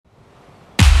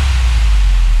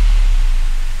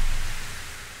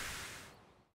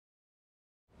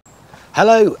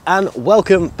Hello and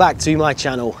welcome back to my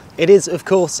channel. It is of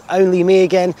course only me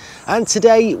again, and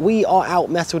today we are out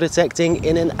metal detecting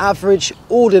in an average,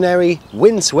 ordinary,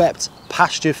 windswept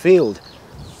pasture field.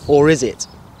 Or is it?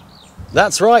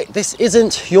 That's right, this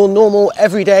isn't your normal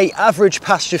everyday average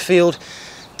pasture field.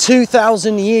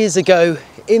 2,000 years ago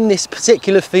in this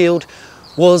particular field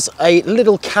was a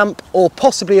little camp or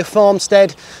possibly a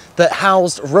farmstead that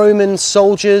housed Roman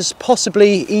soldiers,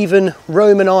 possibly even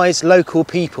Romanized local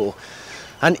people.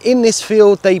 And in this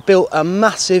field they built a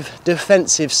massive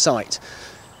defensive site.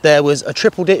 There was a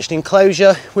triple ditched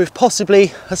enclosure with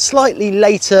possibly a slightly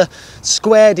later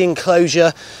squared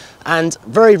enclosure, and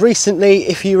very recently,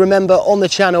 if you remember on the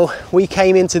channel, we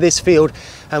came into this field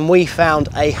and we found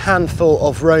a handful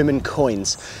of Roman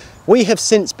coins. We have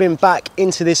since been back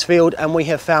into this field and we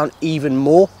have found even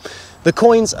more. The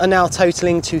coins are now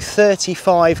totaling to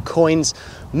 35 coins,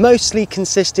 mostly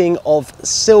consisting of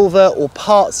silver or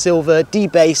part silver,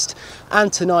 debased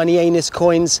Antoninianus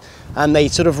coins, and they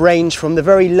sort of range from the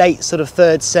very late sort of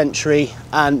 3rd century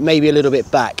and maybe a little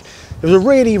bit back. It was a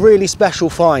really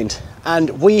special find,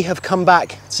 and we have come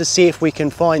back to see if we can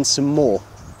find some more.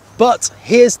 But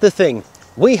here's the thing.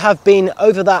 We have been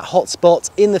over that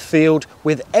hotspot in the field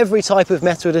with every type of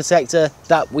metal detector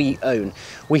that we own.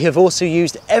 We have also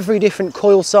used every different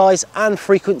coil size and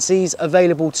frequencies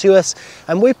available to us,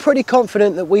 and we're pretty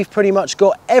confident that we've pretty much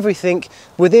got everything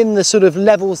within the sort of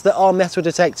levels that our metal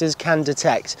detectors can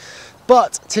detect.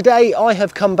 But today I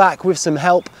have come back with some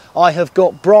help. I have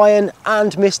got Brian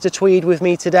and Mr. Tweed with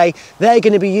me today. They're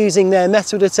going to be using their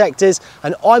metal detectors,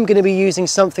 and I'm going to be using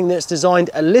something that's designed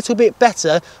a little bit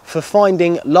better for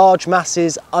finding large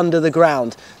masses under the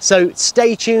ground. So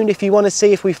stay tuned if you want to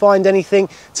see if we find anything.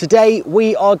 Today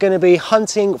we are going to be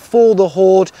hunting for the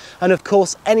Hoard, and of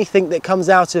course anything that comes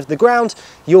out of the ground,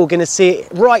 you're going to see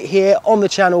it right here on the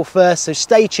channel first, so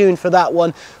stay tuned for that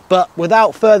one. But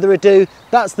without further ado,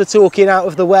 that's the talking out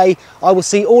of the way. I will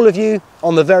see all of you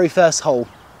on the very first hole.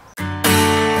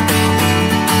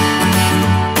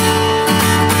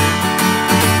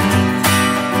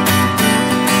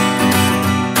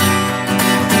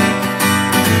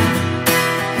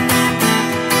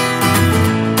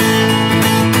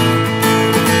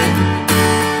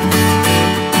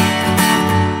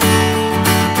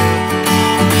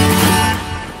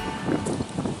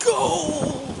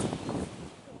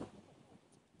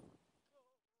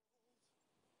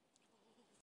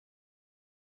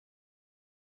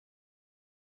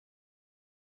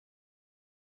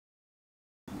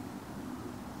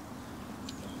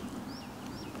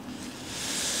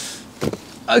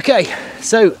 Okay,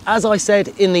 so as I said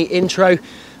in the intro,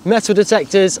 metal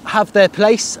detectors have their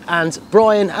place, and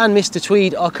Brian and Mr.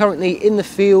 Tweed are currently in the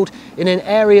field in an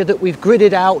area that we've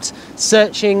gridded out,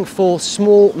 searching for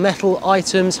small metal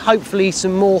items, hopefully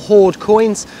some more Hoard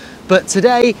coins. But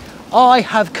today I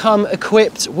have come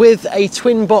equipped with a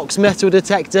twin box metal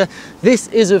detector. This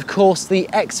is of course the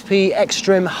XP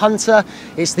Xtrem Hunter.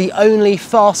 It's the only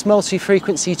fast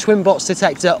multi-frequency twin box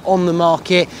detector on the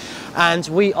market, and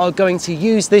we are going to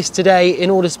use this today in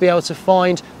order to be able to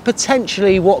find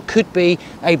potentially what could be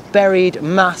a buried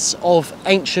mass of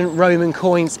ancient Roman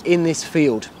coins in this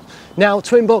field. Now,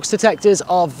 twin box detectors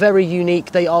are very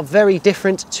unique. They are very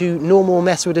different to normal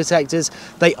metal detectors.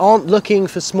 They aren't looking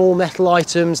for small metal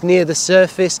items near the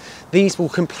surface. These will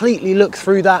completely look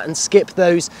through that and skip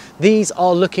those. These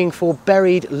are looking for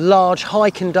buried, large, high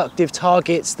conductive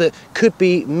targets that could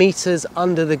be meters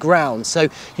under the ground. So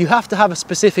you have to have a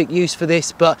specific use for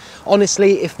this, but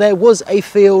honestly, if there was a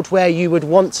field where you would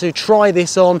want to try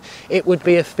this on, it would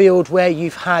be a field where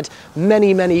you've had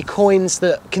many coins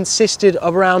that consisted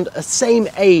of around a same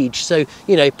age, so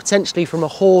you know, potentially from a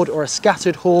Hoard or a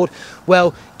scattered Hoard.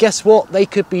 Well, guess what? They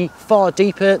could be far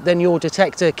deeper than your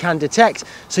detector can detect,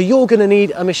 so you're going to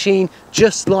need a machine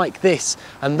just like this,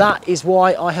 and that is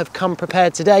why I have come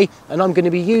prepared today, and I'm going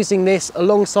to be using this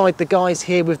alongside the guys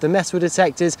here with the metal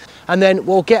detectors, and then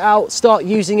we'll get out, start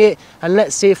using it, and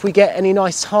let's see if we get any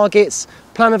nice targets.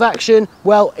 Plan of action,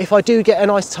 well, if I do get a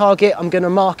nice target, I'm going to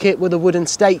mark it with a wooden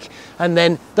stake, and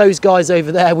then those guys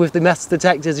over there with the metal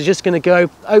detectors are just going to go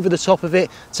over the top of it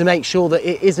to make sure that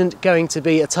it isn't going to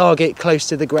be a target close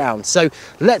to the ground. So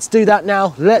let's do that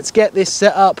now. Let's get this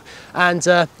set up, and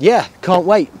yeah, can't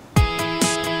wait.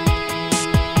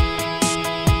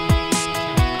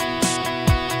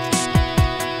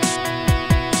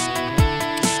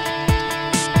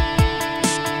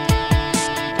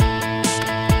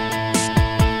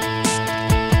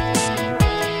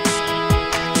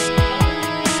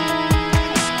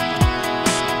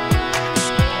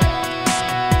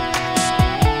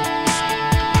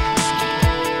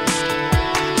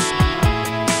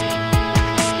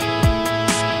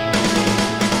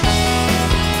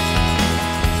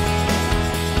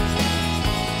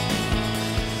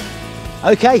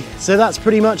 Okay, so that's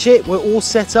pretty much it. We're all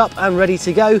set up and ready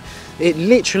to go. It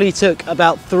literally took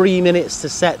about 3 minutes to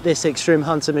set this Xtrem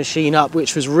Hunter machine up,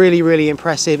 which was really, really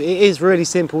impressive. It is really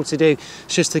simple to do.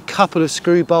 It's just a couple of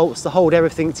screw bolts to hold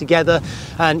everything together.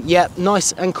 And yeah,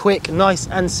 nice and quick, nice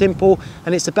and simple.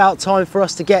 And it's about time for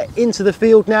us to get into the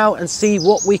field now and see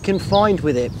what we can find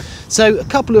with it. So a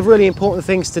couple of really important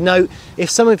things to note.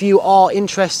 If some of you are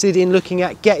interested in looking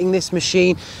at getting this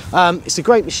machine, it's a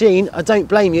great machine, I don't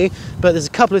blame you, but there's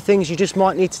a couple of things you just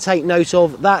might need to take note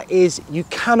of. That is, you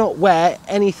cannot wear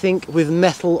anything with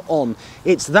metal on.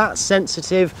 It's that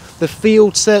sensitive. The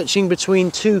field searching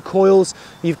between two coils,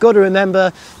 you've got to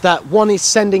remember that one is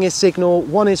sending a signal,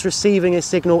 one is receiving a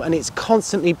signal, and it's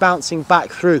constantly bouncing back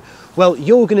through. Well,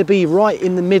 you're going to be right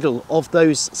in the middle of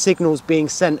those signals being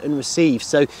sent and received.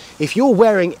 So if you're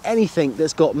wearing anything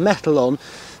that's got metal on,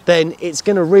 then it's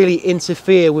going to really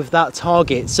interfere with that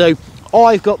target. So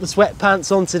I've got the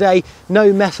sweatpants on today,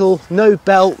 no metal, no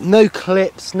belt, no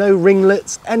clips, no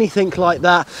ringlets, anything like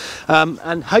that.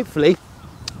 And hopefully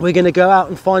we're going to go out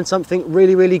and find something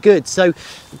really, really good. So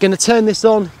I'm going to turn this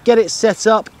on, get it set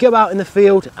up, go out in the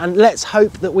field, and let's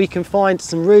hope that we can find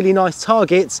some really nice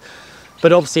targets.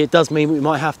 But obviously it does mean we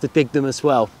might have to dig them as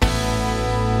well.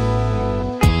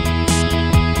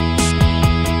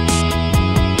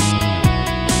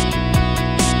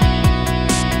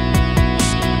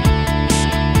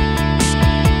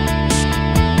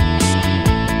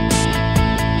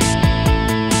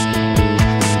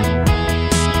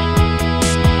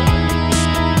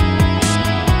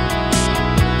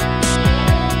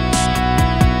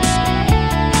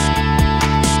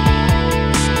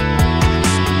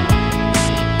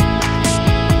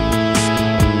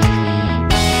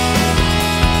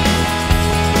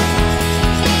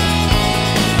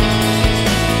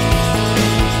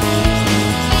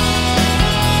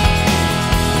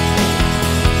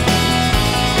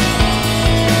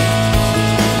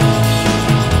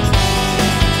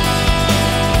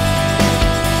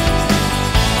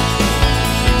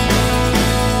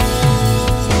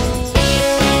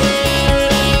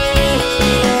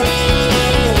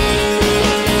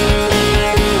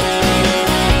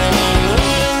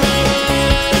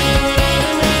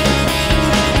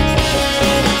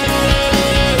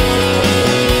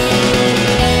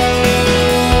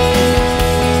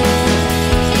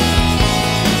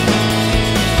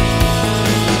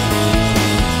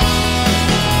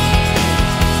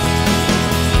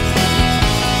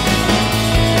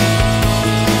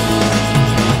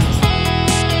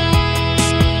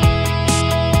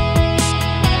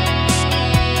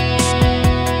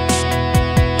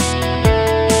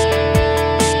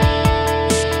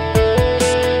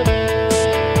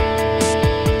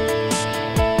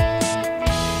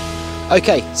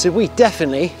 Okay, so we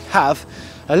definitely have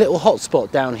a little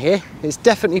hotspot down here. It's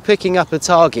definitely picking up a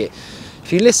target.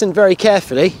 If you listen very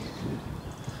carefully,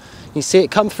 you see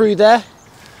it come through there,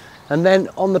 and then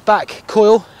on the back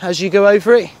coil as you go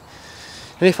over it.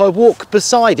 And if I walk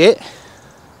beside it,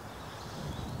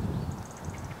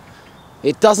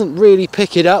 it doesn't really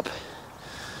pick it up.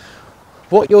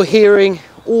 What you're hearing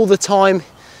all the time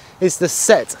is the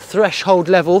set threshold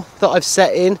level that I've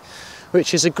set in,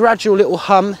 which is a gradual little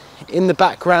hum in the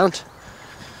background,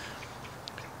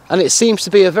 and it seems to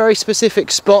be a very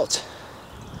specific spot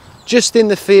just in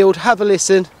the field. Have a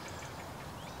listen,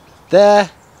 there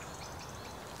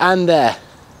and there.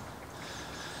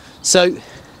 So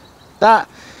that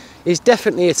is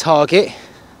definitely a target.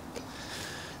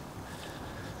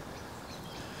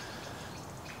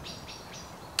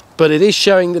 But it is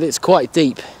showing that it's quite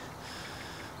deep.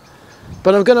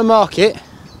 But I'm going to mark it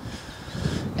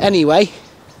anyway,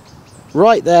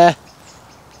 right there,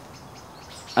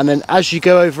 and then as you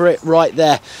go over it, right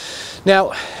there.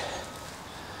 Now,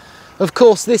 of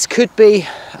course, this could be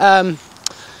a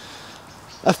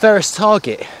ferrous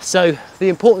target, so the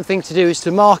important thing to do is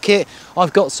to mark it.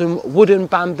 I've got some wooden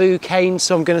bamboo canes,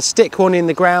 so I'm going to stick one in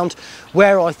the ground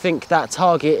where I think that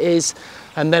target is,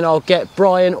 and then I'll get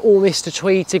Brian or Mr.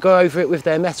 Tweed to go over it with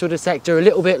their metal detector a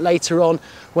little bit later on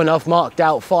when I've marked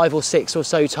out 5 or 6 or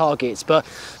so targets. But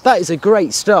that is a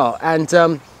great start,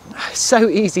 and so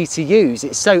easy to use.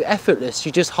 It's so effortless.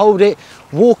 You just hold it,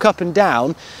 walk up and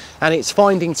down, and it's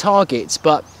finding targets.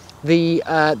 But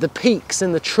the peaks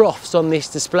and the troughs on this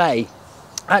display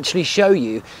actually show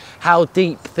you how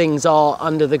deep things are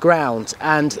under the ground,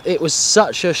 and it was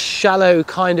such a shallow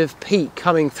kind of peak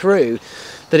coming through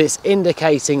that it's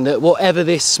indicating that whatever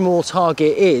this small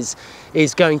target is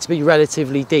going to be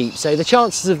relatively deep. So the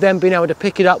chances of them being able to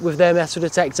pick it up with their metal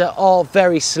detector are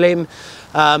very slim,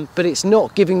 but it's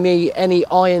not giving me any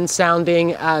iron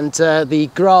sounding, and the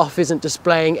graph isn't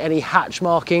displaying any hatch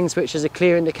markings, which is a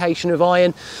clear indication of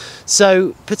iron.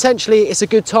 So potentially it's a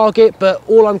good target, but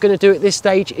all I'm going to do at this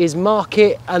stage is mark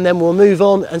it, and then we'll move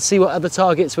on and see what other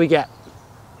targets we get.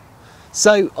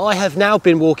 So I have now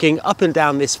been walking up and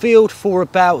down this field for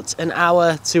about an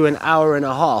hour to an hour and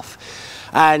a half.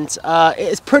 And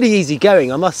it's pretty easy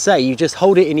going, I must say. You just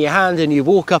hold it in your hand and you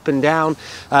walk up and down.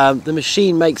 The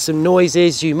machine makes some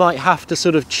noises. You might have to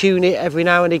sort of tune it every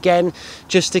now and again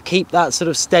just to keep that sort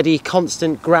of steady,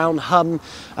 constant ground hum.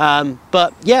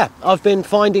 But yeah, I've been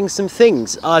finding some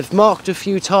things. I've marked a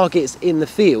few targets in the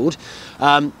field.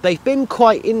 They've been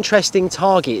quite interesting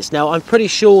targets. Now, I'm pretty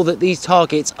sure that these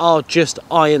targets are just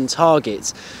iron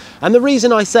targets. And the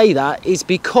reason I say that is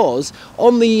because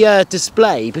on the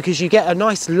display, because you get a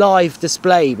nice live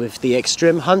display with the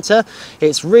Xtrem Hunter,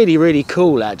 it's really, really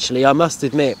cool actually, I must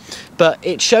admit. But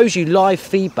it shows you live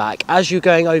feedback as you're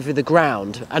going over the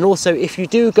ground. And also if you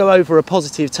do go over a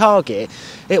positive target,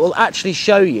 it will actually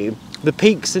show you the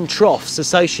peaks and troughs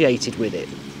associated with it.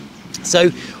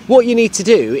 So what you need to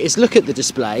do is look at the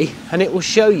display, and it will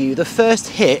show you the first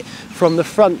hit from the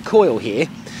front coil here.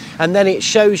 And then it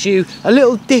shows you a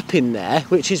little dip in there,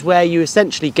 which is where you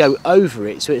essentially go over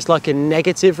it. So it's like a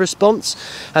negative response.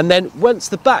 And then once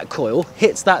the back coil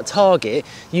hits that target,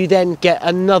 you then get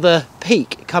another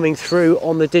peak coming through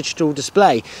on the digital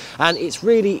display. And it's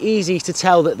really easy to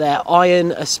tell that they're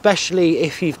iron, especially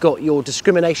if you've got your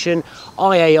discrimination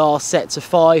IAR set to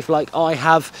 5 like I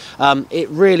have. It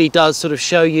really does sort of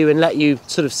show you and let you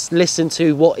sort of listen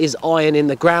to what is iron in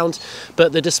the ground.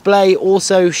 But the display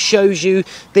also shows you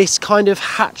this kind of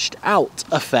hatched out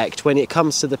effect when it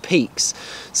comes to the peaks.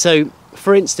 So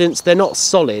for instance, they're not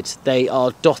solid, they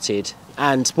are dotted.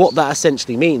 And what that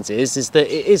essentially means is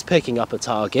that it is picking up a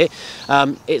target.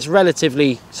 It's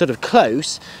relatively sort of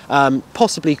close,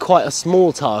 possibly quite a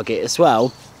small target as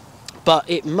well. But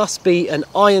it must be an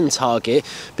iron target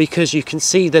because you can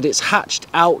see that it's hatched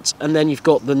out, and then you've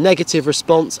got the negative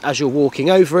response as you're walking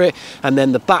over it, and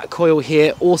then the back coil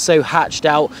here also hatched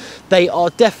out. They are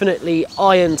definitely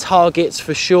iron targets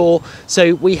for sure.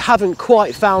 So we haven't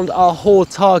quite found our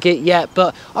Hoard target yet,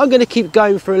 but I'm going to keep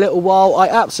going for a little while. I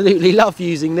absolutely love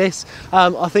using this.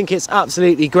 I think it's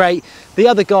absolutely great. The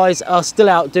other guys are still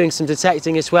out doing some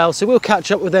detecting as well, so we'll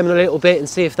catch up with them in a little bit and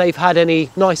see if they've had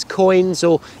any nice coins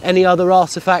or any other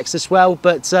artifacts as well.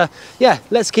 But yeah,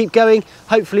 let's keep going.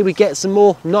 Hopefully we get some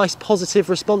more nice positive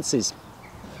responses.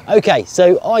 Okay,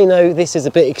 so I know this is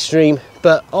a bit extreme,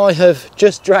 but I have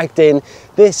just dragged in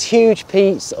this huge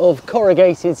piece of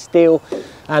corrugated steel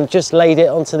and just laid it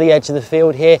onto the edge of the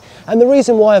field here. And the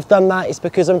reason why I've done that is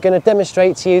because I'm going to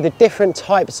demonstrate to you the different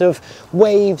types of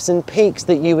waves and peaks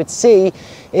that you would see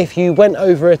if you went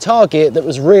over a target that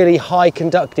was really high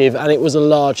conductive and it was a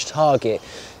large target.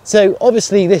 So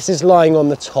obviously this is lying on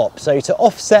the top, so to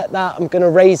offset that I'm going to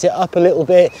raise it up a little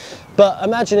bit. But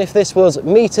imagine if this was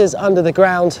meters under the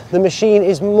ground, the machine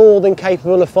is more than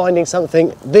capable of finding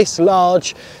something this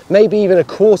large, maybe even a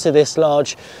quarter this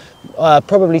large,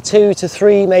 probably 2 to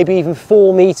 3, maybe even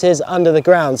 4 meters under the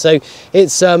ground. So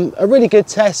it's a really good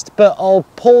test, but I'll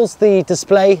pause the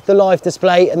display, the live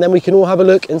display, and then we can all have a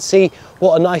look and see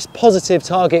what a nice positive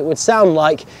target would sound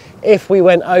like if we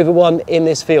went over one in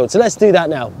this field. So let's do that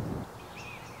now.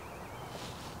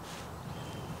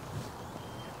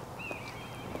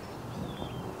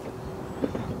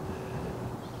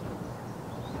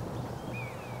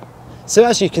 So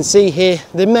as you can see here,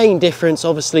 the main difference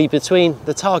obviously between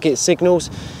the target signals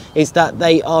is that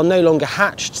they are no longer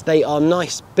hatched. They are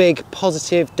nice, big,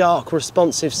 positive, dark,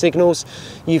 responsive signals.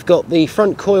 You've got the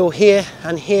front coil here,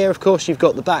 and here, of course, you've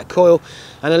got the back coil,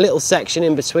 and a little section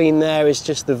in between there is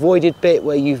just the voided bit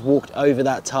where you've walked over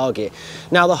that target.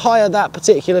 Now, the higher that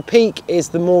particular peak is,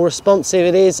 the more responsive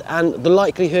it is, and the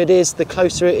likelihood is the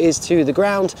closer it is to the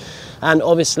ground. And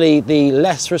obviously the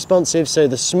less responsive, so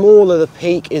the smaller the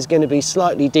peak, is going to be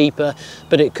slightly deeper,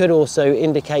 but it could also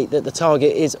indicate that the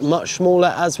target is much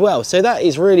smaller as well. So that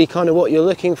is really kind of what you're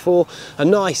looking for, a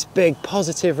nice big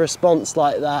positive response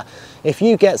like that. If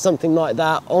you get something like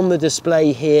that on the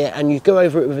display here and you go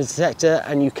over it with a detector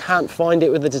and you can't find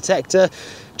it with a detector,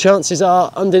 chances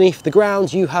are underneath the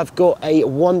ground you have got a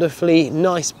wonderfully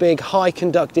nice big high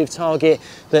conductive target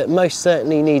that most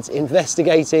certainly needs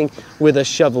investigating with a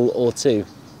shovel or two.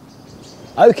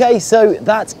 Okay, so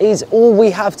that is all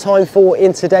we have time for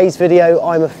in today's video,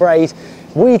 I'm afraid.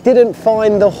 We didn't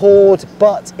find the Hoard,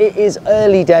 but it is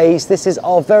early days. This is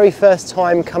our very first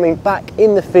time coming back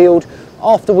in the field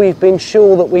after we've been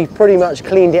sure that we've pretty much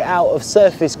cleaned it out of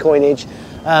surface coinage.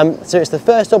 So it's the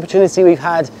first opportunity we've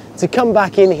had to come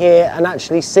back in here and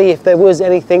actually see if there was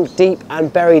anything deep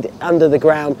and buried under the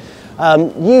ground.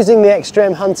 Using the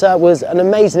Xtrem Hunter was an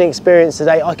amazing experience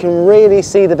today. I can really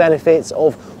see the benefits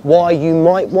of why you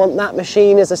might want that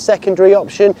machine as a secondary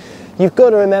option. You've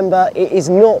got to remember, it is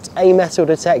not a metal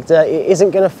detector. It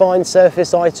isn't going to find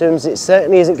surface items. It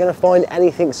certainly isn't going to find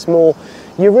anything small.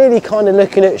 You're really kind of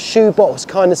looking at shoebox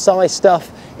kind of size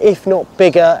stuff, if not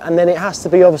bigger, and then it has to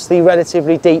be obviously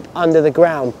relatively deep under the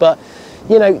ground. But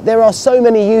you know, there are so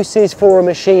many uses for a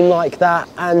machine like that,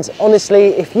 and honestly,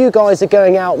 if you guys are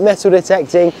going out metal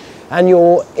detecting and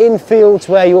you're in fields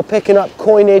where you're picking up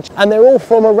coinage and they're all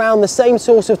from around the same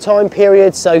sort of time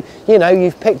period, so you know,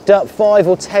 you've picked up 5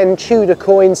 or 10 Tudor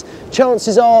coins,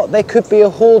 chances are there could be a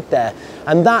Hoard there.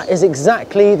 And that is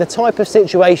exactly the type of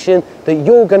situation that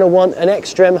you're going to want an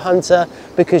Xtrem Hunter,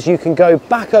 because you can go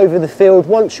back over the field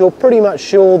once you're pretty much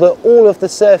sure that all of the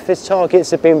surface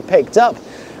targets have been picked up,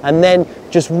 and then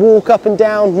just walk up and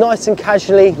down nice and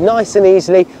casually, nice and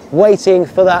easily, waiting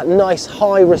for that nice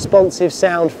high responsive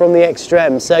sound from the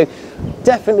Xtrem. So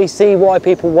definitely see why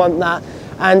people want that.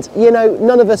 And you know,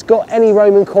 none of us got any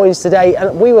Roman coins today,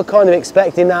 and we were kind of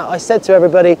expecting that. I said to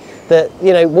everybody that,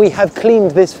 you know, we have cleaned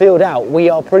this field out.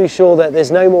 We are pretty sure that there's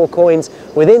no more coins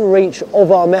within reach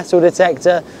of our metal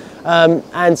detector.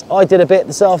 And I did a bit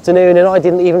this afternoon and I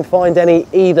didn't even find any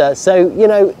either. So, you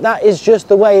know, that is just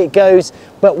the way it goes.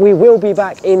 But we will be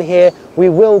back in here. We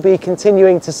will be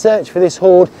continuing to search for this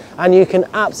Hoard, and you can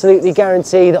absolutely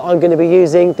guarantee that I'm going to be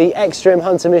using the Xtrem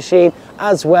Hunter machine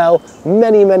as well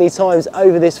many times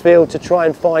over this field to try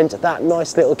and find that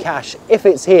nice little cache, if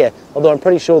it's here, although I'm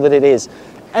pretty sure that it is.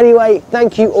 Anyway,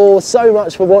 thank you all so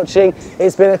much for watching.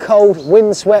 It's been a cold,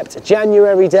 windswept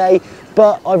January day,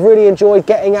 but I've really enjoyed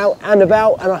getting out and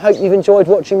about, and I hope you've enjoyed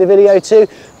watching the video too.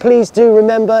 Please do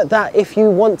remember that if you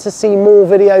want to see more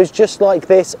videos just like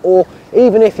this, or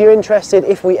even if you're interested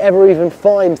if we ever even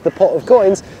find the pot of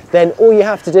coins, then all you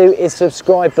have to do is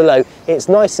subscribe below. It's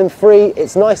nice and free,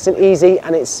 it's nice and easy,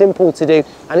 and it's simple to do,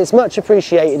 and it's much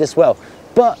appreciated as well.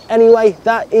 But anyway,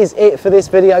 that is it for this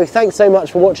video. Thanks so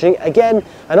much for watching again,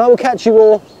 and I will catch you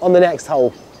all on the next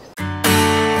hole.